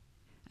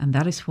 And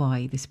that is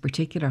why this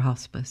particular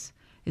hospice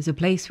is a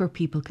place where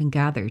people can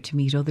gather to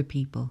meet other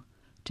people,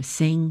 to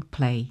sing,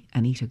 play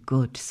and eat a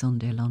good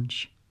Sunday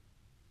lunch.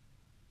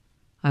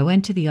 I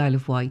went to the Isle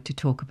of Wight to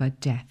talk about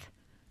death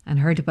and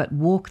heard about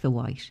Walk the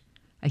Wight,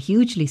 a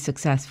hugely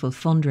successful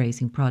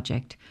fundraising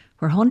project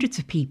where hundreds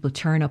of people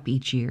turn up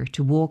each year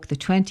to walk the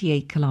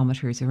 28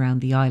 kilometres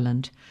around the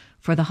island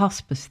for the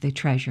hospice they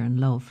treasure and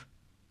love.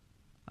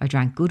 I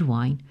drank good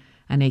wine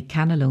and ate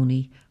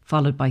cannelloni,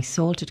 followed by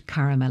salted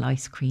caramel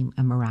ice cream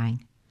and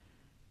meringue.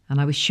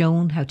 And I was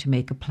shown how to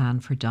make a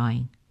plan for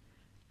dying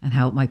and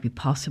how it might be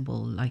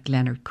possible, like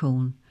Leonard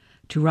Cohen,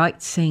 to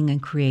write, sing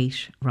and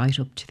create right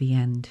up to the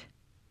end.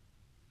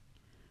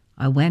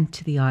 I went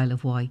to the Isle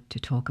of Wight to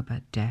talk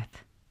about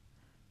death,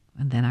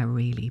 and then I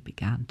really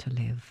began to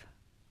live.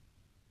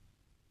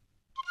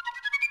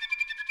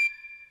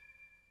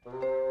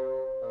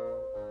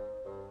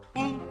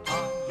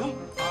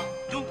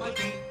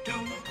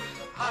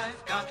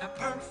 I've got a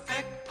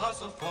perfect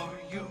puzzle for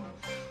you.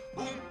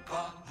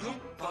 Oompa,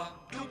 loompa,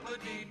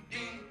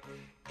 doompa-dee-dee.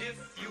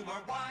 If you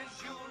are wise,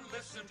 you'll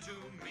listen to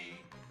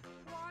me.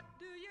 What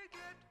do you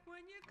get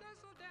when you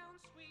guzzle down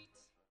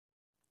sweets?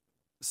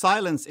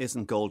 Silence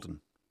isn't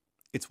golden.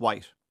 It's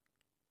white.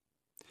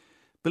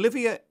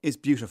 Bolivia is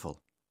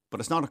beautiful, but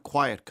it's not a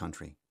quiet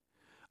country.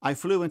 I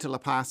flew into La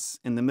Paz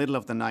in the middle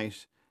of the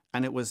night,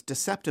 and it was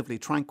deceptively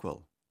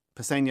tranquil.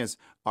 Paseñas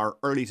are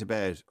early to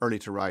bed, early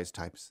to rise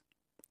types.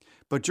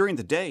 But during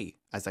the day,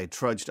 as I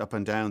trudged up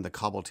and down the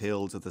cobbled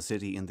hills of the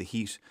city in the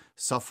heat,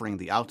 suffering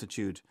the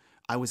altitude,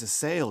 I was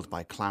assailed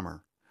by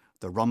clamour.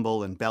 The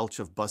rumble and belch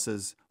of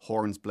buses,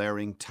 horns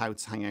blaring,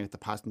 touts hanging out the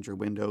passenger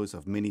windows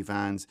of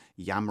minivans,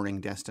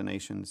 yammering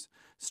destinations,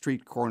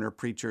 street corner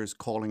preachers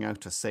calling out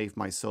to save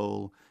my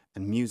soul,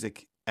 and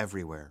music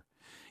everywhere.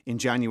 In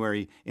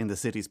January, in the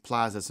city's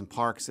plazas and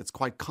parks, it's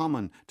quite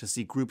common to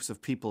see groups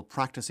of people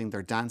practicing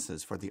their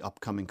dances for the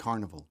upcoming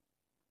carnival.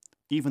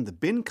 Even the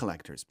bin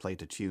collectors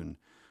played a tune,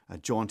 a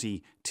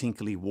jaunty,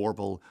 tinkly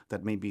warble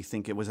that made me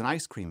think it was an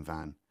ice cream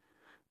van,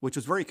 which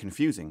was very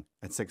confusing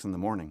at 6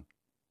 a.m.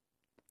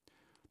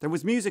 There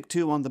was music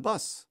too on the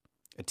bus.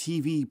 A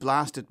TV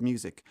blasted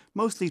music,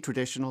 mostly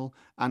traditional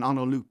and on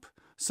a loop,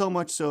 so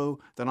much so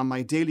that on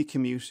my daily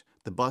commute,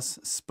 the bus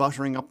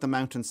sputtering up the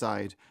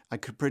mountainside, I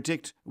could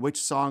predict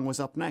which song was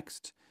up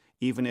next,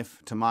 even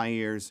if, to my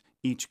ears,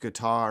 each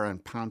guitar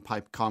and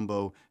panpipe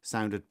combo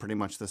sounded pretty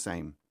much the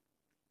same.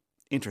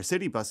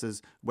 Intercity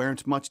buses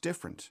weren't much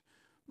different.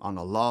 On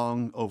a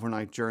long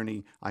overnight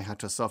journey, I had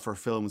to suffer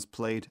films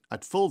played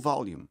at full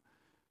volume.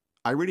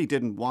 I really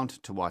didn't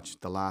want to watch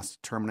the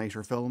last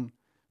Terminator film.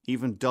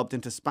 Even dubbed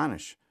into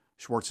Spanish,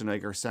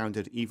 Schwarzenegger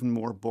sounded even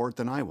more bored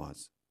than I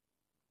was.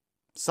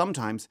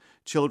 Sometimes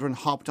children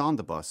hopped on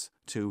the bus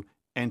to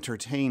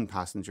entertain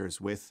passengers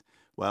with,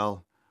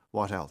 well,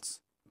 what else?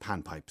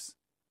 Panpipes.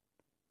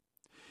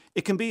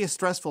 It can be a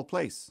stressful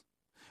place.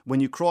 When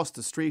you cross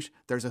the street,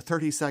 there's a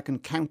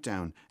 30-second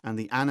countdown and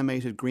the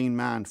animated green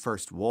man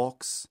first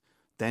walks,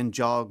 then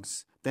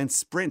jogs, then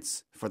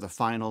sprints for the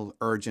final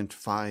urgent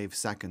 5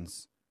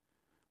 seconds.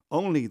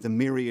 Only the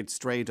myriad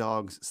stray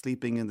dogs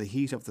sleeping in the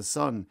heat of the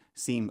sun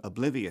seem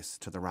oblivious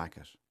to the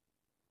racket.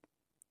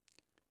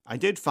 I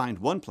did find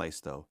one place,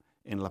 though,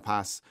 in La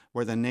Paz,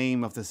 where the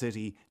name of the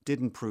city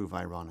didn't prove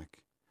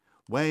ironic.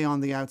 Way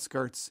on the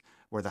outskirts,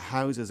 where the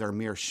houses are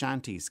mere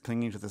shanties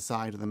clinging to the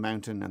side of the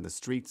mountain and the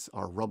streets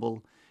are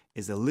rubble,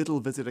 is a little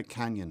visited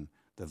canyon,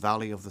 the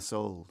Valley of the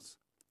Souls.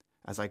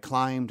 As I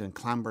climbed and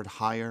clambered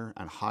higher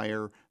and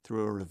higher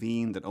through a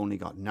ravine that only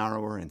got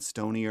narrower and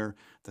stonier,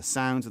 the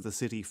sounds of the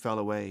city fell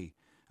away,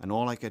 and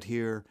all I could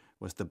hear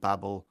was the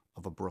babble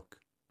of a brook.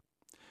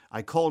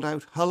 I called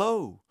out,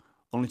 "Hello!"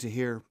 only to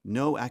hear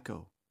no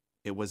echo.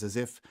 It was as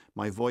if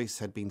my voice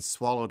had been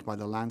swallowed by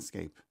the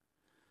landscape.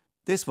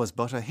 This was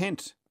but a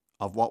hint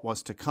of what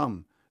was to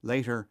come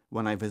later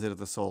when I visited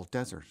the Salt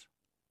Desert.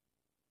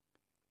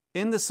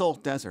 In the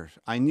Salt Desert,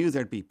 I knew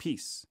there'd be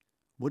peace.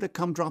 Would it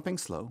come dropping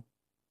slow?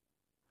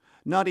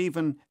 Not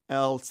even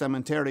El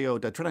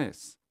Cementerio de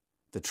Trenes,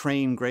 the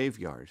train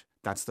graveyard,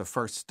 that's the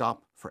first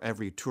stop for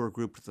every tour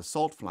group to the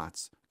Salt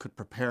Flats, could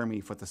prepare me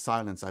for the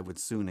silence I would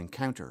soon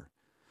encounter.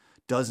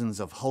 Dozens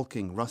of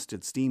hulking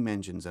rusted steam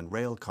engines and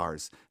rail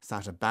cars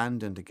sat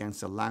abandoned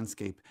against a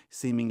landscape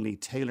seemingly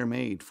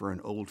tailor-made for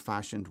an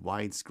old-fashioned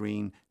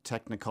widescreen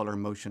Technicolor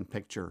motion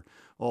picture,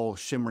 all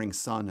shimmering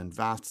sun and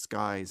vast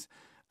skies,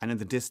 and in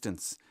the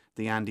distance,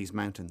 the Andes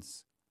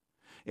Mountains.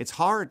 It's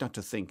hard not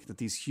to think that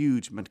these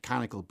huge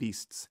mechanical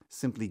beasts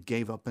simply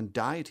gave up and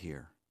died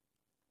here.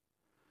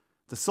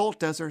 The Salt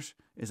Desert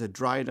is a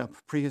dried-up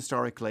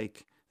prehistoric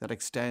lake that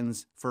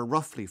extends for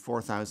roughly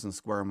 4,000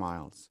 square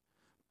miles.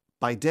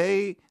 By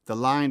day, the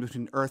line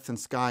between earth and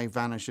sky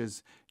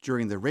vanishes.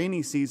 During the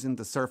rainy season,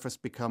 the surface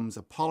becomes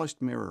a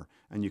polished mirror,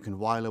 and you can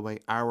while away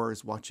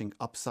hours watching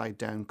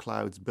upside-down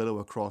clouds billow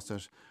across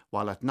it,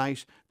 while at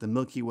night, the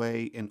Milky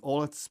Way in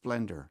all its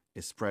splendour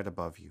is spread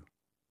above you.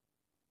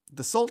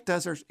 The Salt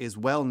Desert is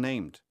well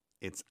named.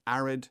 It's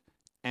arid,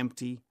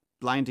 empty,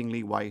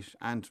 blindingly white,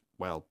 and,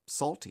 well,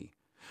 salty.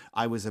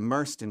 I was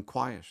immersed in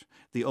quiet.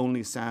 The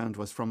only sound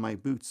was from my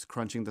boots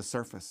crunching the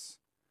surface.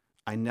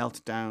 I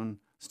knelt down,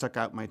 stuck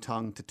out my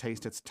tongue to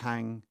taste its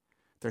tang.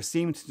 There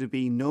seemed to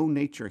be no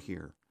nature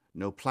here,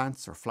 no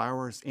plants or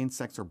flowers,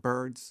 insects or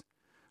birds.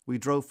 We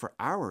drove for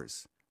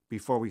hours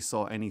before we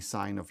saw any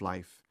sign of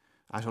life.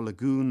 At a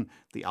lagoon,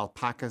 the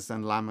alpacas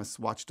and llamas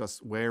watched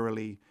us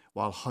warily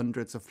while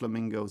hundreds of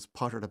flamingos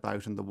puttered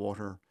about in the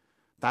water.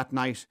 That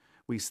night,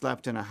 we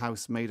slept in a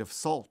house made of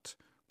salt.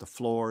 The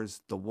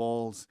floors, the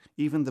walls,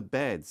 even the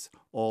beds,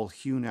 all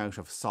hewn out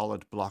of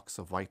solid blocks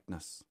of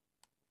whiteness.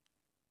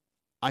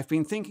 I've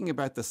been thinking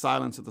about the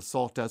silence of the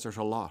Salt Desert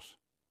a lot.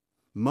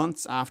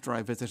 Months after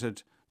I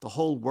visited, the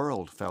whole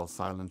world fell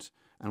silent,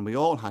 and we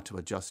all had to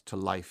adjust to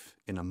life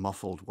in a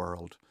muffled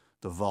world,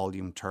 the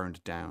volume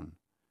turned down.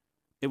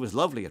 It was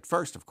lovely at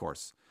first, of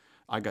course.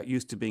 I got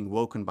used to being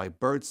woken by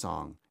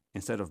birdsong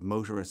instead of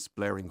motorists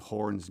blaring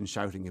horns and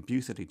shouting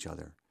abuse at each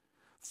other.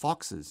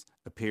 Foxes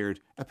appeared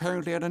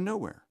apparently out of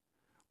nowhere.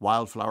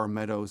 Wildflower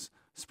meadows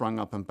sprung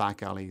up in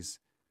back alleys.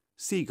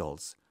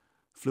 Seagulls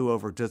flew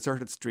over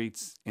deserted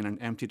streets in an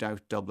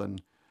emptied-out Dublin,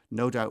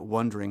 no doubt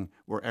wondering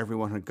where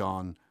everyone had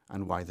gone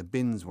and why the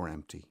bins were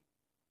empty.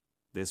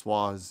 This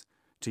was,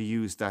 to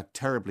use that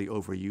terribly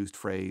overused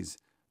phrase,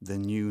 the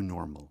new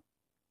normal.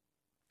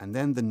 And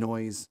then the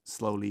noise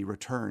slowly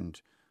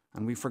returned,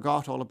 and we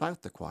forgot all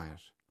about the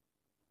quiet.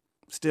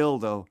 Still,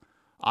 though,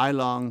 I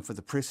long for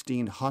the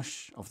pristine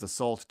hush of the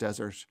Salt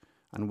Desert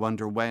and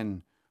wonder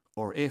when,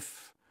 or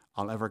if,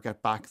 I'll ever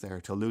get back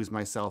there to lose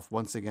myself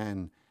once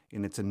again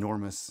in its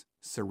enormous,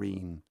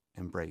 serene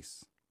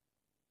embrace.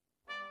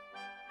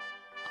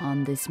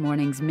 On this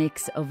morning's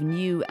mix of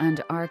new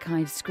and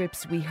archived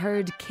scripts, we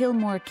heard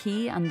Kilmore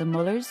Quay and the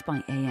Mullers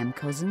by A.M.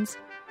 Cousins,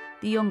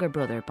 The Younger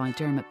Brother by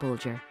Dermot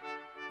Bolger,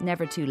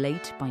 Never Too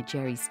Late by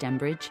Gerry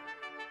Stembridge,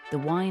 The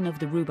Wine of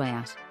the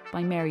Rubaiyat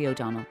by Mary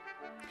O'Donnell,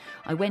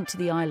 I Went to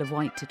the Isle of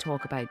Wight to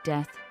Talk About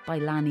Death by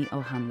Lani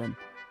O, Hanlon,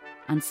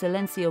 and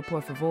Silencio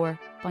por Favor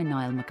by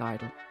Niall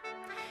McArdle.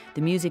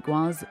 The music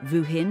was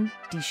Vuhin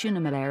di Shuna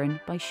Malaran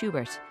by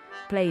Schubert,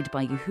 played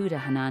by Yehuda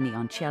Hanani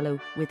on cello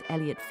with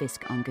Elliot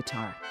Fisk on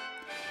guitar.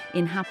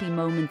 In Happy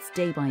Moments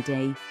Day by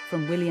Day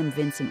from William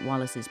Vincent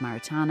Wallace's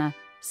Maritana,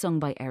 sung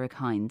by Eric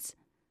Hines.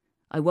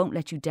 I Won't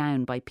Let You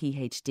Down by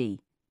PhD.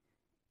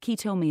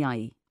 Kito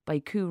Miyai by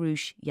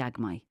Kurush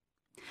Yagmai.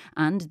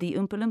 And the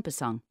Oompa Loompa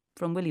song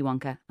from Willy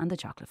Wonka and the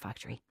Chocolate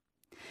Factory.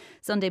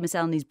 Sunday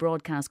Miscellany's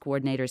broadcast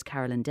coordinator is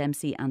Carolyn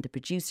Dempsey and the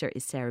producer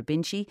is Sarah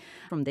Binchy.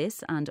 From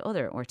this and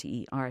other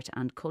RTE art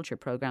and culture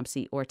programmes,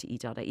 see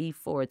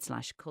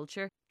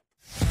rte.ie/culture.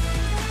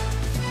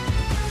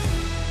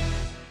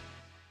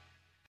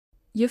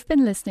 You've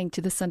been listening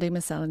to the Sunday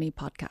Miscellany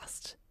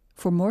podcast.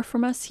 For more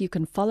from us, you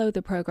can follow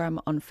the programme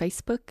on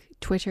Facebook,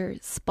 Twitter,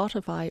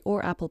 Spotify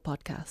or Apple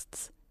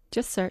Podcasts.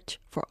 Just search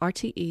for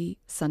RTE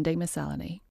Sunday Miscellany.